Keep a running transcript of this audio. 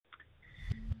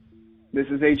This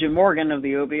is Agent Morgan of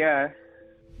the OBI.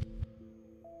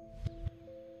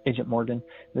 Agent Morgan,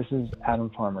 this is Adam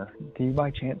Farmer. Do you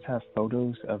by chance have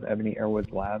photos of Ebony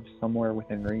Airwood's labs somewhere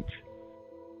within reach?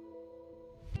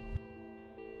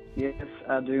 Yes,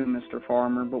 I do, Mr.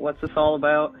 Farmer, but what's this all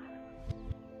about?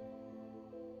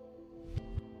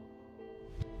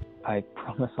 I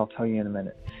promise I'll tell you in a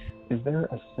minute. Is there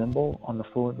a symbol on the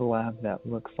floor of the lab that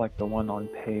looks like the one on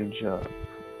page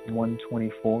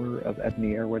 124 of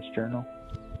Ebony Airwood's journal?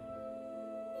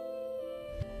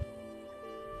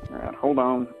 Alright, hold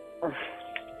on.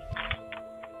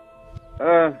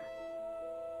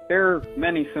 There are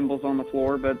many symbols on the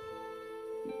floor, but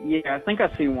yeah, I think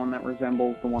I see one that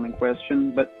resembles the one in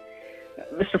question. But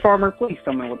Mr. Farmer, please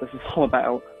tell me what this is all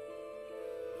about.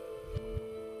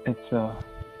 It's a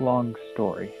long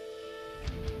story.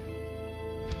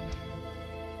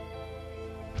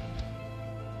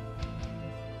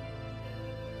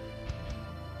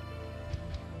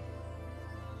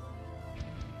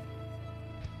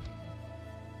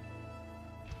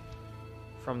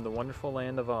 From the wonderful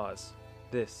land of Oz,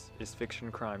 this is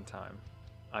Fiction Crime Time.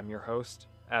 I'm your host,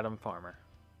 Adam Farmer.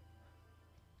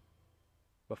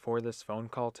 Before this phone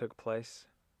call took place,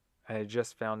 I had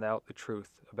just found out the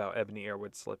truth about Ebony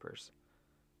Airwood's slippers.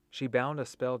 She bound a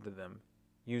spell to them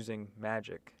using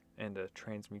magic and a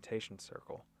transmutation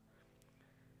circle.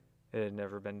 It had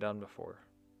never been done before,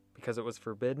 because it was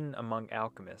forbidden among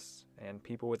alchemists, and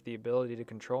people with the ability to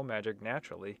control magic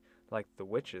naturally, like the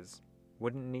witches,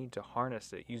 wouldn't need to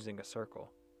harness it using a circle.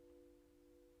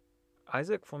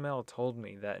 Isaac Flamel told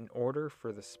me that in order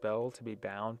for the spell to be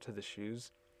bound to the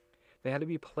shoes, they had to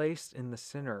be placed in the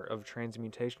center of a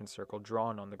transmutation circle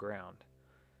drawn on the ground.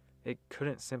 It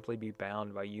couldn't simply be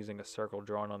bound by using a circle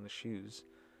drawn on the shoes.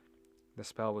 The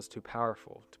spell was too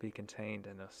powerful to be contained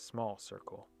in a small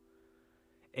circle.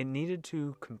 It needed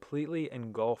to completely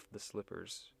engulf the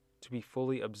slippers, to be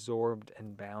fully absorbed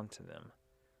and bound to them.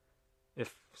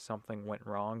 If something went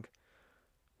wrong,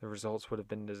 the results would have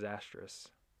been disastrous.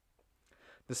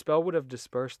 The spell would have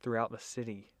dispersed throughout the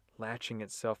city, latching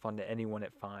itself onto anyone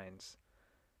it finds.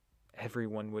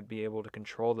 Everyone would be able to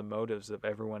control the motives of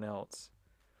everyone else.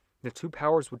 The two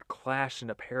powers would clash in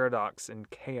a paradox and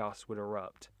chaos would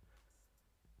erupt.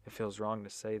 It feels wrong to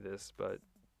say this, but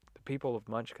the people of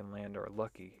Munchkinland are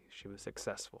lucky she was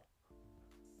successful.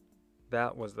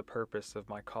 That was the purpose of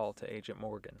my call to Agent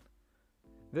Morgan.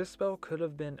 This spell could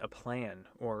have been a plan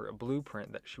or a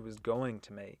blueprint that she was going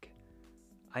to make.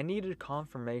 I needed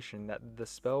confirmation that the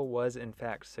spell was in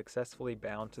fact successfully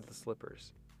bound to the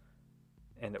slippers.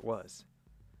 And it was.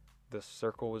 The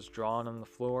circle was drawn on the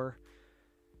floor,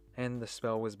 and the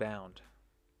spell was bound.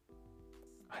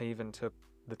 I even took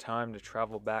the time to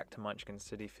travel back to Munchkin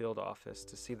City field office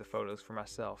to see the photos for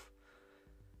myself,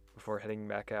 before heading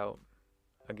back out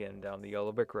again down the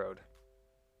yellow brick road.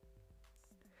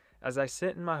 As I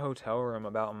sit in my hotel room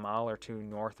about a mile or two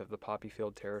north of the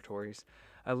Poppyfield territories,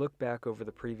 I look back over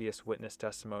the previous witness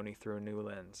testimony through a new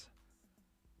lens.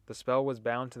 The spell was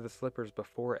bound to the slippers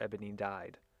before Ebony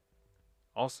died.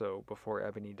 Also, before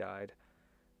Ebony died,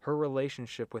 her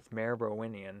relationship with Mayor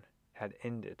Browinian had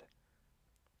ended.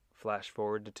 Flash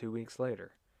forward to 2 weeks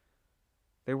later.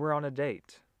 They were on a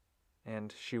date,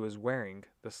 and she was wearing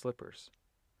the slippers.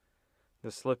 The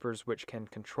slippers which can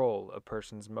control a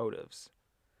person's motives.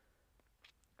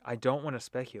 I don't want to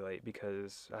speculate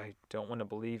because I don't want to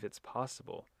believe it's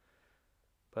possible.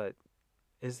 But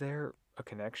is there a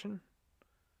connection?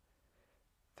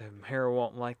 The mayor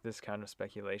won't like this kind of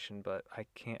speculation, but I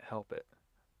can't help it.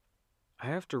 I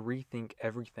have to rethink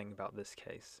everything about this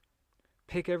case.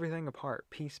 Pick everything apart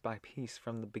piece by piece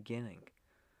from the beginning.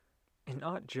 And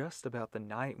not just about the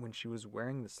night when she was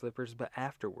wearing the slippers, but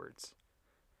afterwards.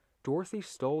 Dorothy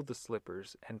stole the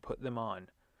slippers and put them on.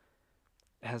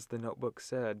 As the notebook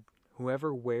said,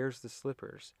 whoever wears the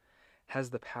slippers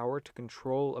has the power to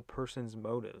control a person's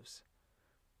motives.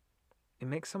 It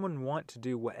makes someone want to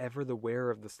do whatever the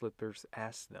wearer of the slippers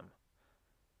asks them.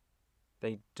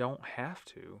 They don't have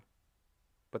to,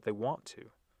 but they want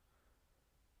to.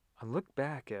 I look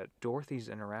back at Dorothy's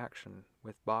interaction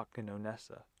with Bach and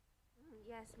Onessa.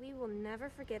 Yes, we will never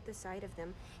forget the sight of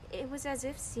them. It was as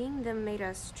if seeing them made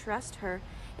us trust her.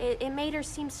 It made her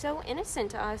seem so innocent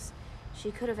to us. She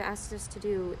could have asked us to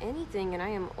do anything, and I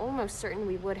am almost certain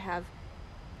we would have.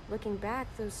 Looking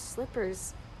back, those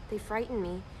slippers, they frightened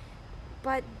me.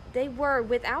 But they were,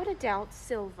 without a doubt,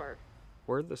 silver.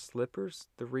 Were the slippers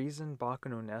the reason Bach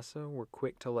and Onessa were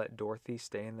quick to let Dorothy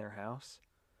stay in their house?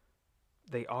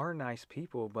 They are nice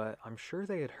people, but I'm sure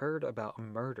they had heard about a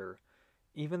murder,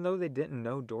 even though they didn't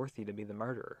know Dorothy to be the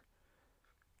murderer.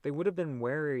 They would have been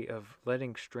wary of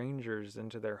letting strangers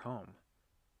into their home.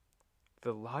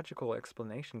 The logical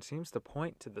explanation seems to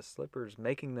point to the slippers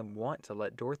making them want to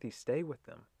let Dorothy stay with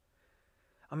them.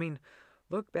 I mean,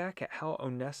 look back at how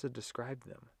Onessa described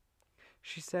them.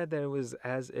 She said that it was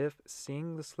as if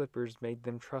seeing the slippers made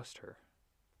them trust her.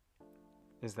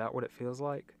 Is that what it feels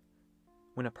like?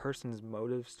 When a person's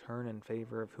motives turn in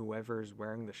favor of whoever is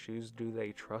wearing the shoes, do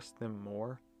they trust them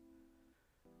more?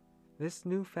 This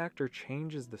new factor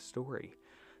changes the story,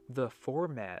 the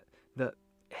format, the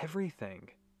everything.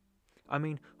 I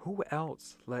mean, who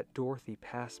else let Dorothy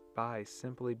pass by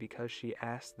simply because she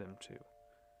asked them to?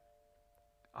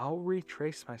 I'll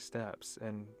retrace my steps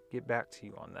and get back to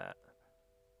you on that.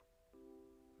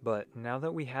 But now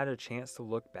that we had a chance to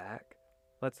look back,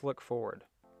 let's look forward.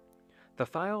 The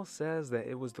file says that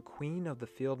it was the Queen of the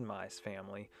Field Mice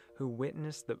family who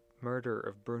witnessed the murder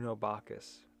of Bruno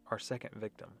Bacchus, our second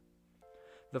victim.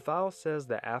 The file says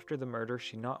that after the murder,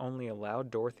 she not only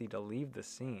allowed Dorothy to leave the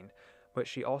scene, but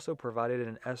she also provided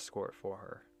an escort for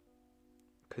her.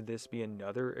 Could this be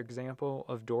another example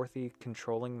of Dorothy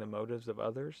controlling the motives of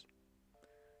others?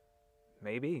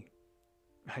 Maybe.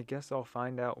 I guess I'll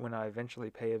find out when I eventually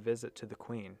pay a visit to the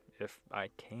Queen, if I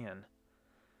can.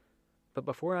 But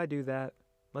before I do that,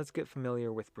 let's get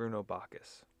familiar with Bruno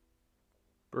Bacchus.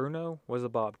 Bruno was a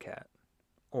bobcat,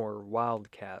 or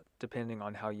wildcat, depending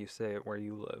on how you say it where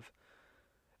you live.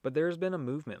 But there's been a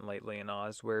movement lately in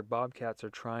Oz where bobcats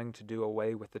are trying to do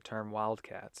away with the term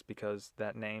wildcats because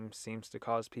that name seems to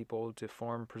cause people to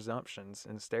form presumptions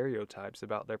and stereotypes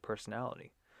about their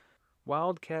personality.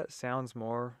 Wildcat sounds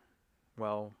more,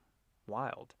 well,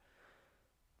 wild.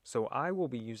 So I will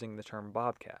be using the term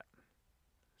bobcat.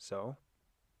 So,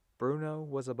 Bruno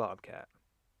was a bobcat.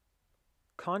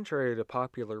 Contrary to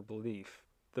popular belief,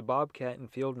 the bobcat and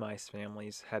field mice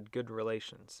families had good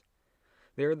relations.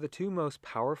 They are the two most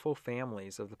powerful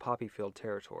families of the Poppyfield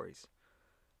territories.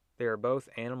 They are both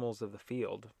animals of the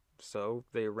field, so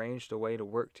they arranged a way to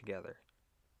work together.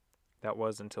 That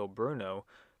was until Bruno,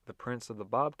 the prince of the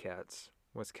bobcats,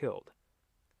 was killed,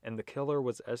 and the killer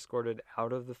was escorted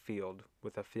out of the field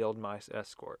with a field mice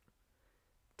escort.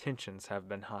 Tensions have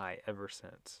been high ever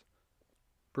since.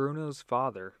 Bruno's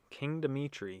father, King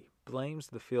Dimitri, blames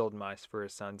the field mice for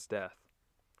his son's death.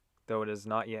 Though it has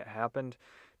not yet happened,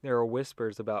 there are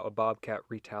whispers about a bobcat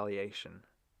retaliation.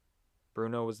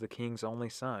 Bruno was the king's only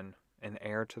son and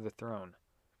heir to the throne.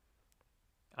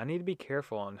 I need to be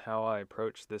careful on how I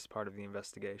approach this part of the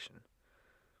investigation.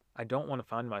 I don't want to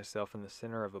find myself in the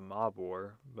center of a mob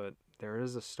war, but there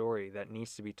is a story that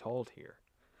needs to be told here.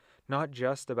 Not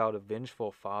just about a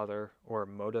vengeful father or a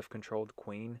motive-controlled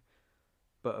queen,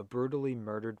 but a brutally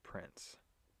murdered prince.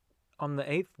 On the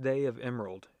 8th day of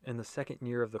Emerald, in the second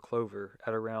year of the clover,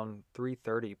 at around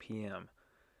 3:30 p.m.,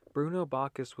 Bruno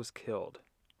Bacchus was killed,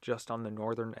 just on the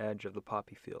northern edge of the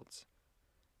poppy fields.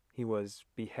 He was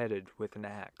beheaded with an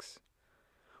axe.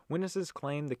 Witnesses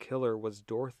claim the killer was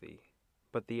Dorothy,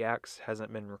 but the axe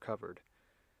hasn't been recovered,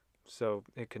 so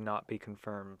it could not be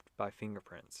confirmed by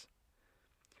fingerprints.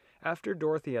 After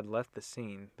Dorothy had left the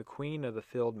scene, the queen of the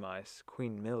field mice,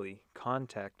 Queen Millie,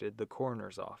 contacted the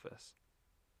coroner's office.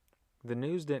 The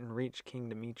news didn't reach King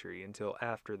Dimitri until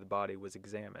after the body was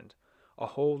examined, a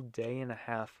whole day and a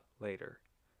half later.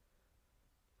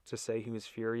 To say he was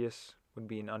furious would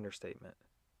be an understatement.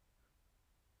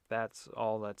 That's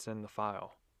all that's in the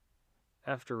file.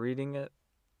 After reading it,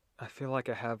 I feel like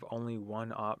I have only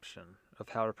one option of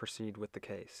how to proceed with the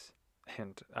case,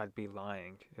 and I'd be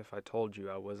lying if I told you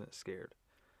I wasn't scared.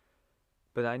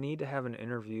 But I need to have an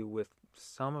interview with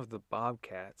some of the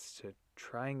bobcats to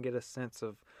try and get a sense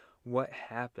of what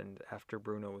happened after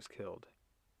Bruno was killed.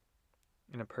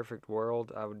 In a perfect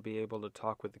world, I would be able to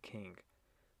talk with the king,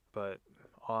 but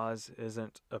Oz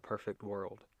isn't a perfect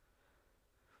world.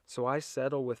 So I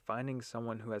settle with finding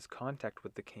someone who has contact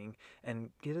with the king and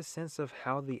get a sense of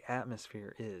how the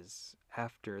atmosphere is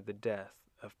after the death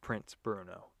of Prince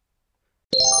Bruno.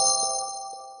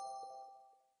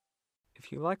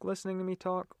 If you like listening to me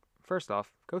talk, first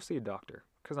off, go see a doctor,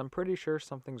 because I'm pretty sure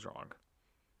something's wrong.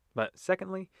 But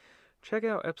secondly, check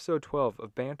out episode 12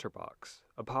 of Banterbox,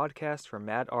 a podcast from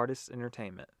Mad Artists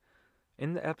Entertainment.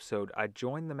 In the episode, I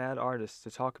joined the Mad Artists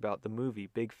to talk about the movie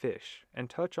Big Fish and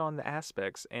touch on the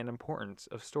aspects and importance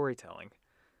of storytelling.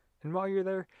 And while you're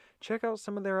there, check out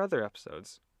some of their other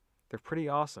episodes. They're pretty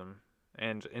awesome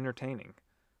and entertaining.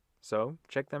 So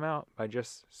check them out by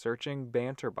just searching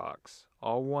Banterbox,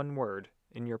 all one word,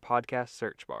 in your podcast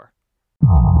search bar.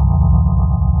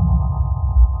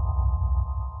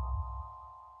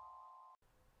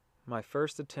 My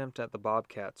first attempt at the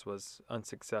bobcats was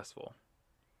unsuccessful.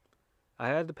 I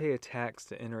had to pay a tax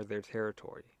to enter their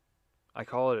territory. I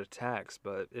call it a tax,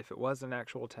 but if it was an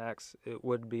actual tax, it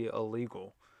would be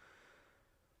illegal.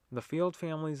 The Field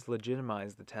families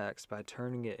legitimized the tax by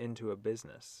turning it into a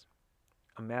business,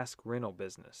 a mask rental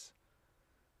business.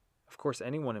 Of course,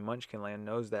 anyone in Munchkinland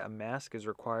knows that a mask is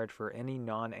required for any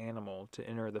non-animal to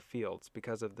enter the fields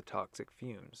because of the toxic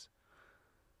fumes.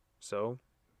 So,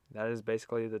 that is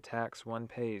basically the tax one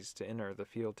pays to enter the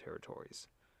field territories.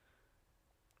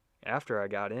 After I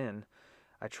got in,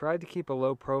 I tried to keep a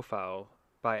low profile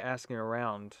by asking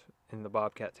around in the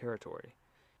Bobcat territory,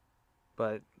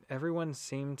 but everyone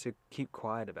seemed to keep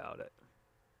quiet about it.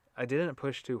 I didn't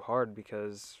push too hard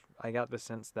because I got the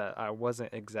sense that I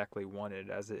wasn't exactly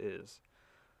wanted as it is.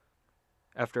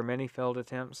 After many failed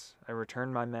attempts, I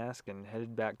returned my mask and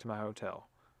headed back to my hotel.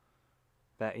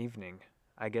 That evening,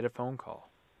 I get a phone call.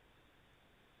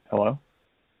 Hello?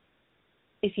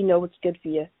 If you know what's good for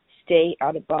you, stay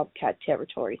out of Bobcat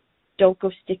territory. Don't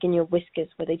go sticking your whiskers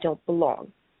where they don't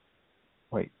belong.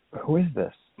 Wait, who is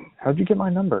this? How'd you get my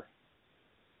number?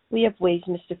 We have ways,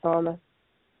 Mr. Farmer.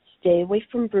 Stay away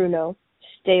from Bruno.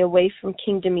 Stay away from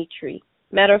King Dimitri.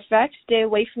 Matter of fact, stay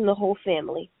away from the whole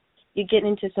family. You're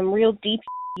getting into some real deep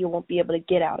you won't be able to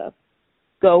get out of.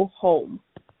 Go home.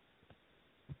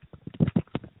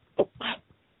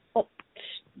 Oh,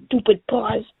 stupid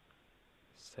pause.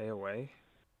 Stay away?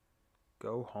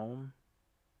 Go home?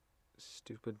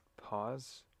 Stupid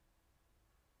pause?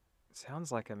 It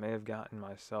sounds like I may have gotten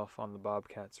myself on the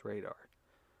Bobcat's radar.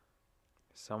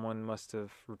 Someone must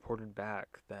have reported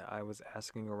back that I was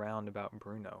asking around about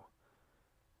Bruno.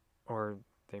 Or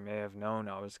they may have known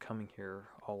I was coming here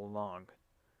all along.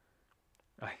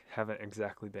 I haven't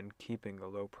exactly been keeping a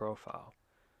low profile.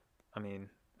 I mean,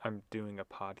 I'm doing a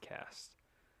podcast.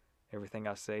 Everything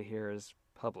I say here is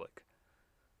public.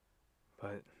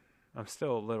 But I'm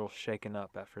still a little shaken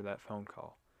up after that phone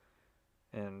call.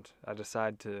 And I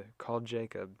decide to call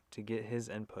Jacob to get his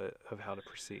input of how to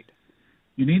proceed.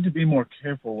 You need to be more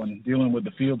careful when dealing with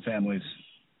the Field families.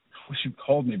 I wish you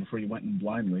called me before you went in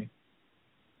blindly.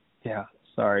 Yeah,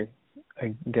 sorry.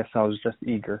 I guess I was just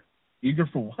eager. Eager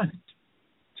for what?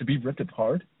 To be ripped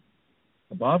apart?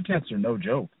 The Bobcats are no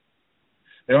joke.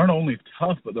 They aren't only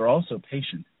tough, but they're also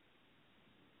patient.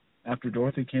 After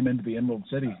Dorothy came into the Emerald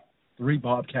City, 3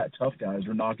 Bobcat tough guys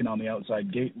were knocking on the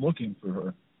outside gate looking for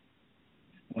her.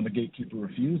 When the gatekeeper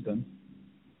refused them,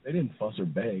 they didn't fuss or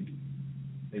beg.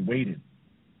 They waited.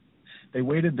 They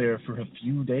waited there for a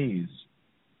few days.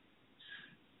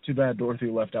 Too bad Dorothy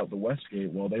left out the west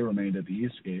gate while they remained at the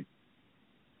east gate.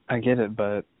 I get it,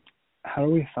 but how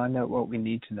do we find out what we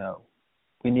need to know?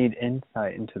 We need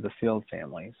insight into the Field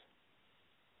families.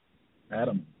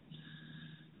 Adam,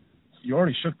 you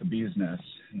already shook the bee's nest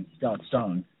and got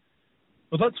stung.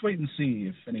 But let's wait and see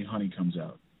if any honey comes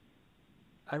out.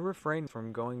 I refrained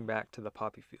from going back to the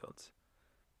poppy fields.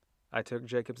 I took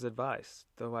Jacob's advice,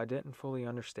 though I didn't fully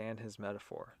understand his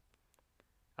metaphor.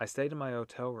 I stayed in my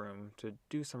hotel room to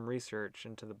do some research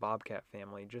into the Bobcat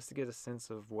family just to get a sense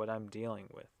of what I'm dealing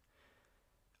with.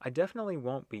 I definitely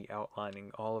won't be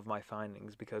outlining all of my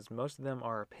findings because most of them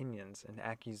are opinions and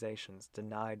accusations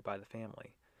denied by the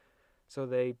family, so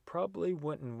they probably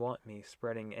wouldn't want me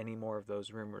spreading any more of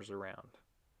those rumors around.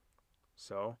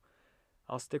 So,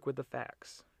 I'll stick with the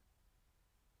facts.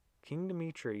 King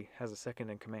Dimitri has a second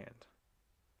in command.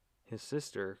 His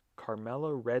sister,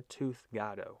 Carmela Redtooth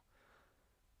Gatto.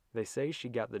 They say she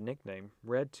got the nickname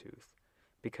Redtooth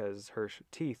because her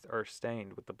teeth are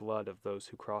stained with the blood of those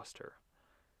who crossed her.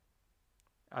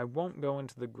 I won't go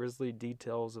into the grisly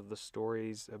details of the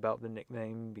stories about the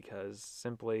nickname because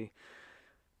simply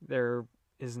there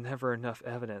is never enough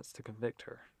evidence to convict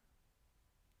her.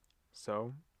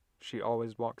 So, she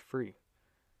always walked free.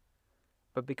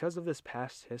 But because of this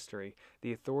past history,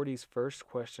 the authorities first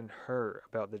questioned her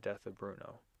about the death of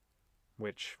Bruno,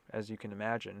 which, as you can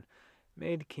imagine,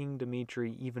 made King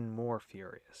Dimitri even more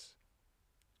furious.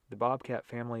 The Bobcat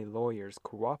family lawyers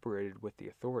cooperated with the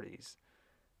authorities,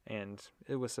 and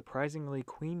it was surprisingly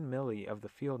Queen Millie of the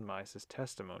Field Mice's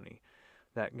testimony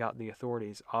that got the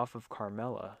authorities off of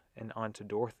Carmela and onto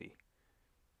Dorothy.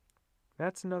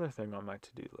 That's another thing on my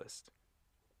to-do list.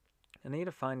 I need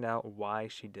to find out why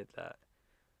she did that,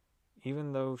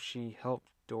 even though she helped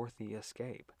Dorothy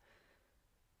escape.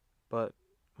 But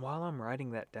while I'm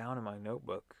writing that down in my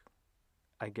notebook,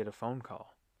 I get a phone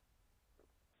call.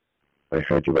 I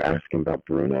heard you were asking about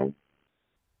Bruno.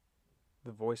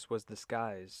 The voice was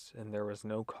disguised, and there was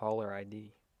no caller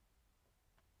ID.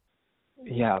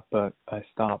 Yeah, but I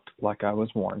stopped like I was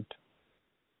warned.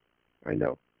 I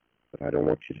know, but I don't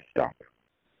want you to stop.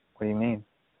 What do you mean?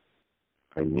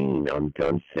 I mean, I'm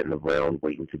done sitting around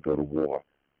waiting to go to war.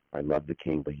 I love the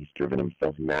king, but he's driven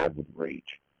himself mad with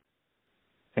rage.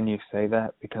 And you say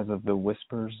that because of the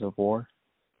whispers of war?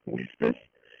 Whispers?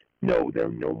 No, there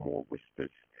are no more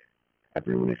whispers.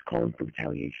 Everyone is calling for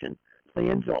retaliation.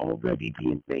 Plans are already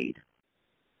being made.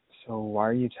 So why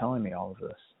are you telling me all of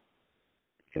this?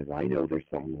 Because I know there's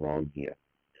something wrong here.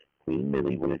 Queen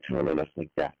Millie wouldn't turn on us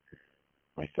like that.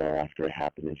 I saw her after it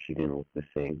happened and she didn't look the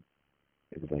same.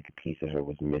 It was like a piece of her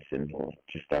was missing or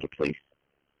just out of place.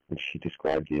 When she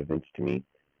described the events to me,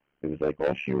 it was like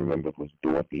all she remembered was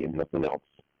Dorothy and nothing else.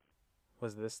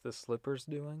 Was this the Slippers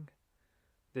doing?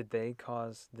 Did they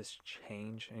cause this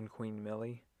change in Queen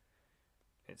Millie?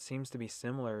 It seems to be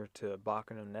similar to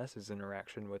Bakken and Ness's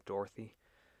interaction with Dorothy.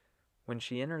 When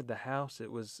she entered the house,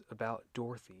 it was about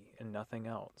Dorothy and nothing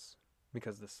else,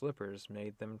 because the Slippers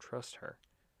made them trust her.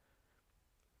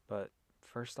 But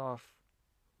first off,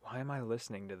 why am I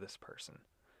listening to this person?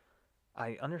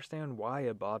 I understand why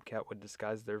a bobcat would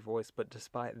disguise their voice, but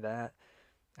despite that,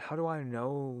 how do I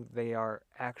know they are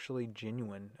actually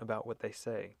genuine about what they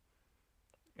say?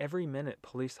 Every minute,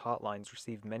 police hotlines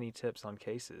receive many tips on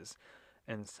cases,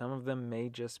 and some of them may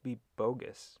just be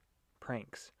bogus,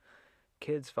 pranks,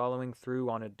 kids following through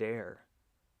on a dare.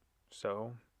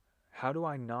 So, how do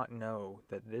I not know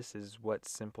that this is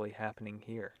what's simply happening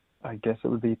here? I guess it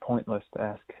would be pointless to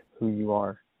ask who you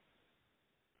are.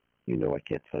 You know I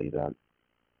can't tell you that.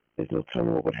 There's no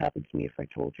telling what would happen to me if I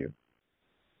told you.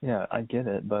 Yeah, I get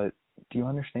it, but do you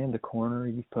understand the corner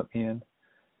you've put me in?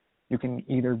 You can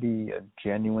either be a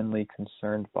genuinely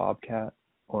concerned bobcat,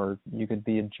 or you could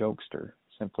be a jokester,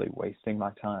 simply wasting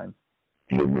my time.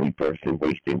 The only person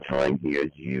wasting time here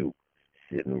is you,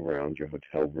 sitting around your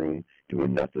hotel room,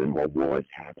 doing nothing while war is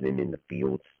happening in the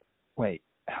fields. Wait,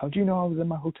 how'd you know I was in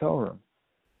my hotel room?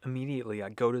 Immediately, I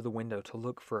go to the window to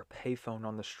look for a payphone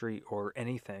on the street or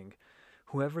anything.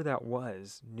 Whoever that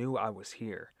was knew I was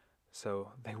here,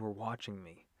 so they were watching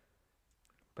me.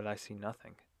 But I see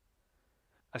nothing.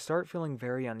 I start feeling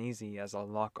very uneasy as I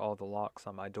lock all the locks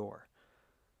on my door.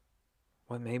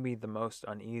 What made me the most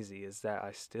uneasy is that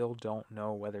I still don't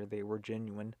know whether they were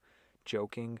genuine,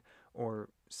 joking, or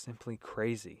simply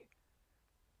crazy.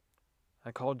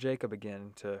 I called Jacob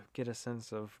again to get a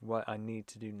sense of what I need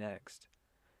to do next.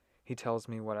 He tells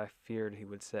me what I feared he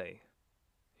would say.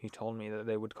 He told me that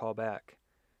they would call back.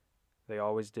 They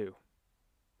always do.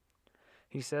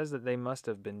 He says that they must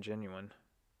have been genuine.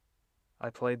 I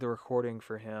played the recording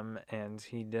for him, and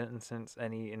he didn't sense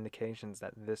any indications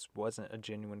that this wasn't a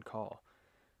genuine call.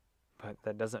 But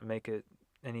that doesn't make it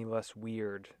any less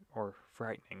weird or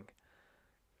frightening.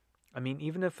 I mean,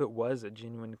 even if it was a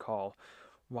genuine call,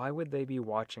 why would they be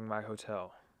watching my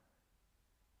hotel?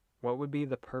 What would be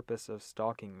the purpose of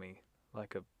stalking me,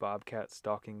 like a bobcat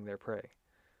stalking their prey?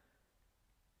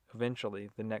 Eventually,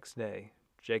 the next day,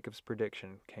 Jacob's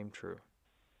prediction came true.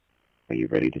 Are you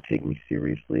ready to take me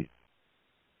seriously?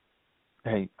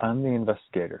 Hey, I'm the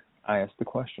investigator. I ask the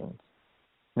questions.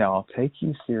 Now, I'll take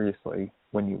you seriously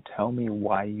when you tell me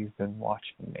why you've been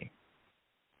watching me.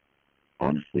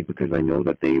 Honestly, because I know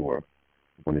that they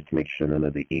wanted to make sure none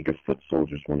of the eager foot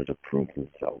soldiers wanted to prove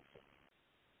themselves.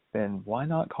 Then why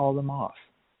not call them off?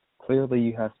 Clearly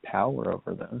you have power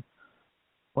over them.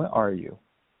 What are you?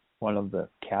 One of the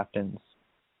captains?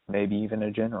 Maybe even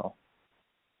a general?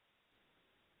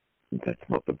 That's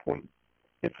not the point.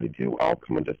 If I do, I'll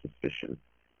come under suspicion.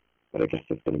 But I guess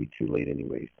that's going to be too late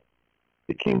anyways.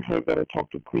 The king heard that I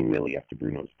talked with Queen Millie after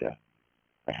Bruno's death.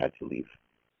 I had to leave.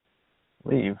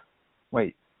 Leave?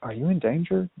 Wait, are you in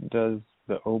danger? Does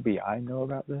the OBI know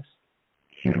about this?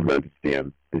 You don't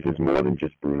understand. This is more than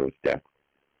just Bruno's death.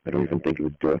 I don't even think it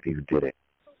was Dorothy who did it.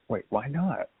 Wait, why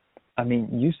not? I mean,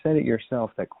 you said it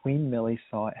yourself that Queen Millie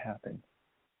saw it happen.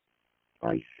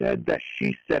 I said that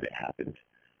she said it happened.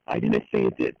 I didn't say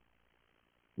it did.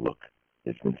 Look,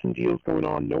 there's been some deals going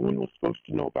on no one was supposed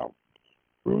to know about.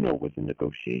 Bruno was in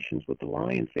negotiations with the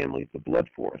Lion family of the Blood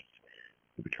Forest.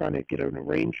 We were trying to get an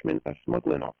arrangement, a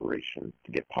smuggling operation,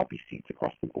 to get poppy seeds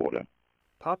across the border.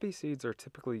 Poppy seeds are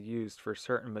typically used for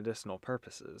certain medicinal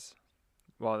purposes.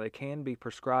 While they can be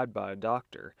prescribed by a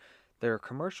doctor, their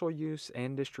commercial use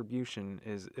and distribution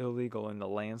is illegal in the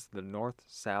lands of the North,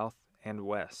 South, and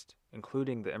West,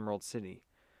 including the Emerald City.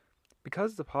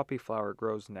 Because the poppy flower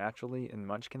grows naturally in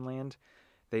Munchkin Land,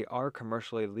 they are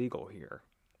commercially legal here,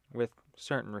 with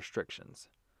certain restrictions.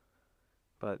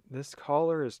 But this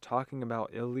caller is talking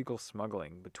about illegal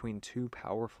smuggling between two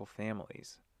powerful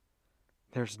families.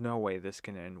 There's no way this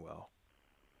can end well.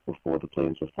 Before the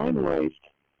plans were finalized,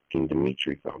 King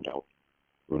Dimitri found out.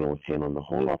 Bruno was handling the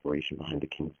whole operation behind the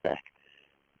king's back,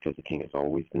 because the king has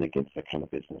always been against that kind of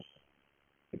business.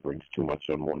 It brings too much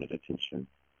unwanted attention.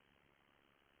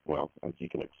 Well, as you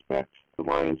can expect, the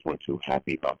Lions weren't too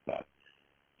happy about that.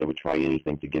 They would try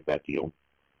anything to get that deal.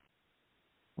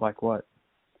 Like what?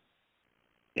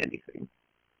 Anything.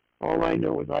 All I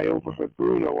know is I overheard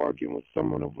Bruno arguing with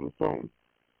someone over the phone.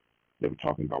 They were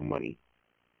talking about money.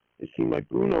 It seemed like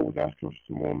Bruno was asking for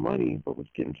some more money, but was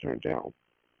getting turned down.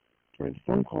 During the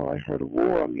phone call, I heard a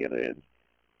roar on the other end.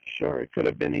 Sure, it could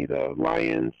have been either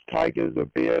lions, tigers, or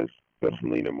bears, but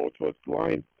I'm leaning more towards the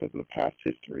lions because of the past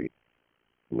history.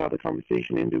 Now the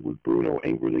conversation ended with Bruno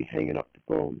angrily hanging up the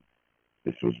phone.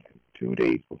 This was 2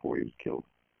 days before he was killed.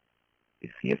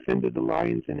 If he offended the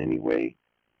Lions in any way,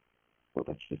 well,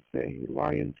 let's just say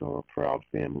Lions are a proud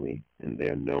family, and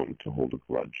they're known to hold a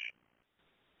grudge.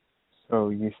 So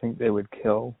you think they would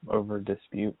kill over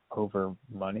dispute over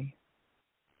money?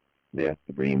 There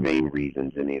are 3 main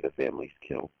reasons any of the families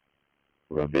kill: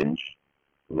 revenge,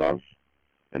 love,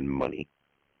 and money.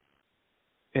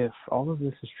 If all of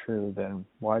this is true, then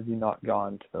why have you not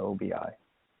gone to the OBI?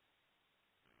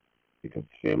 Because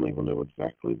the family will know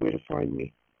exactly where to find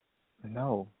me.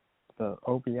 No, the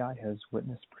OBI has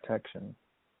witness protection.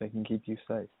 They can keep you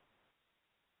safe.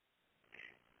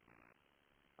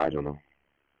 I don't know.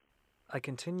 I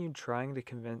continued trying to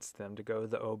convince them to go to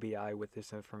the OBI with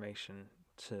this information,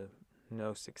 to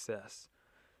no success.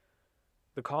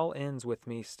 The call ends with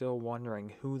me still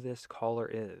wondering who this caller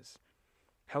is,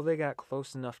 how they got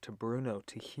close enough to Bruno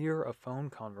to hear a phone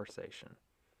conversation.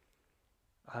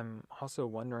 I'm also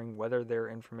wondering whether their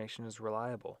information is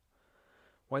reliable,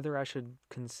 whether I should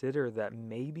consider that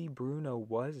maybe Bruno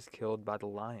was killed by the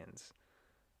Lions,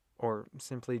 or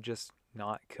simply just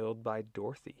not killed by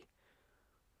Dorothy.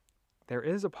 There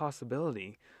is a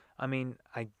possibility. I mean,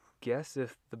 I guess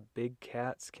if the big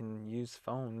cats can use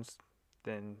phones,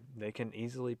 then they can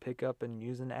easily pick up and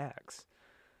use an axe.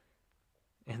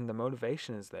 And the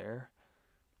motivation is there.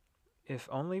 If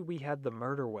only we had the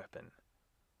murder weapon.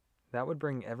 That would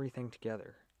bring everything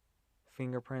together.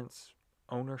 Fingerprints,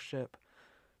 ownership.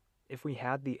 If we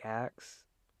had the axe,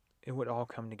 it would all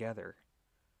come together.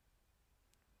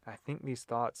 I think these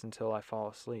thoughts until I fall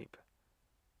asleep.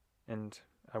 And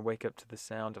I wake up to the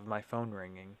sound of my phone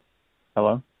ringing.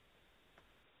 Hello?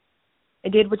 I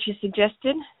did what you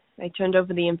suggested. I turned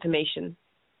over the information.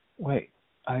 Wait,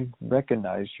 I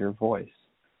recognize your voice.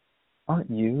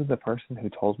 Aren't you the person who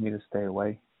told me to stay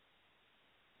away?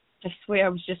 I swear I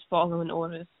was just following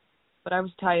orders, but I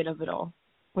was tired of it all,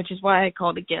 which is why I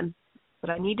called again. But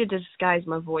I needed to disguise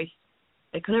my voice.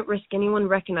 I couldn't risk anyone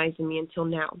recognizing me until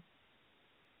now.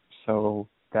 So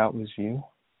that was you?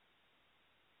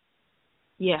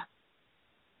 Yeah.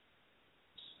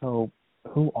 So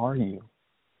who are you?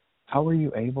 How were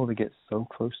you able to get so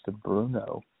close to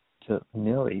Bruno, to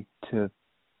Millie, to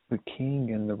the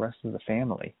king and the rest of the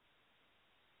family?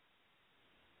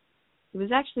 It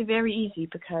was actually very easy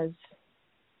because,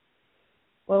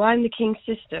 well, I'm the king's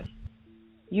sister.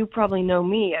 You probably know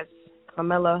me as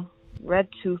Carmela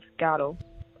Redtooth Gatto,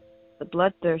 the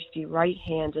bloodthirsty right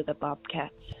hand of the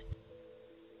Bobcats.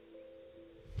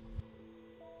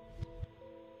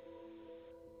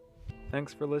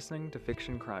 Thanks for listening to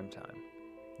Fiction Crime Time.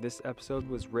 This episode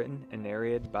was written and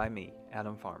narrated by me,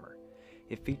 Adam Farmer.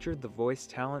 It featured the voice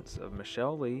talents of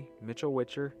Michelle Lee, Mitchell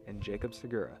Witcher, and Jacob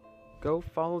Segura. Go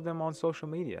follow them on social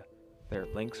media. Their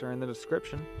links are in the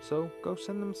description, so go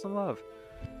send them some love.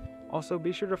 Also,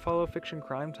 be sure to follow Fiction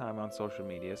Crime Time on social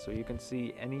media so you can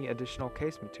see any additional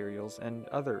case materials and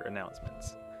other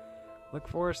announcements. Look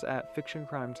for us at Fiction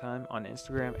Crime Time on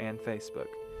Instagram and Facebook,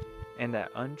 and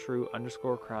at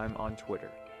untrue_crime on Twitter.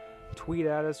 Tweet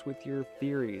at us with your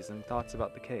theories and thoughts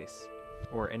about the case,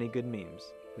 or any good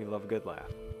memes. We love a good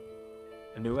laugh.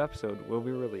 A new episode will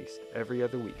be released every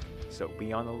other week, so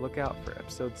be on the lookout for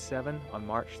episode 7 on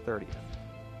March 30th.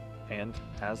 And,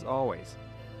 as always,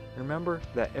 remember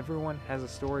that everyone has a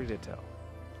story to tell.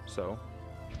 So,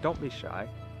 don't be shy.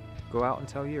 Go out and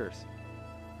tell yours.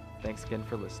 Thanks again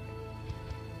for listening.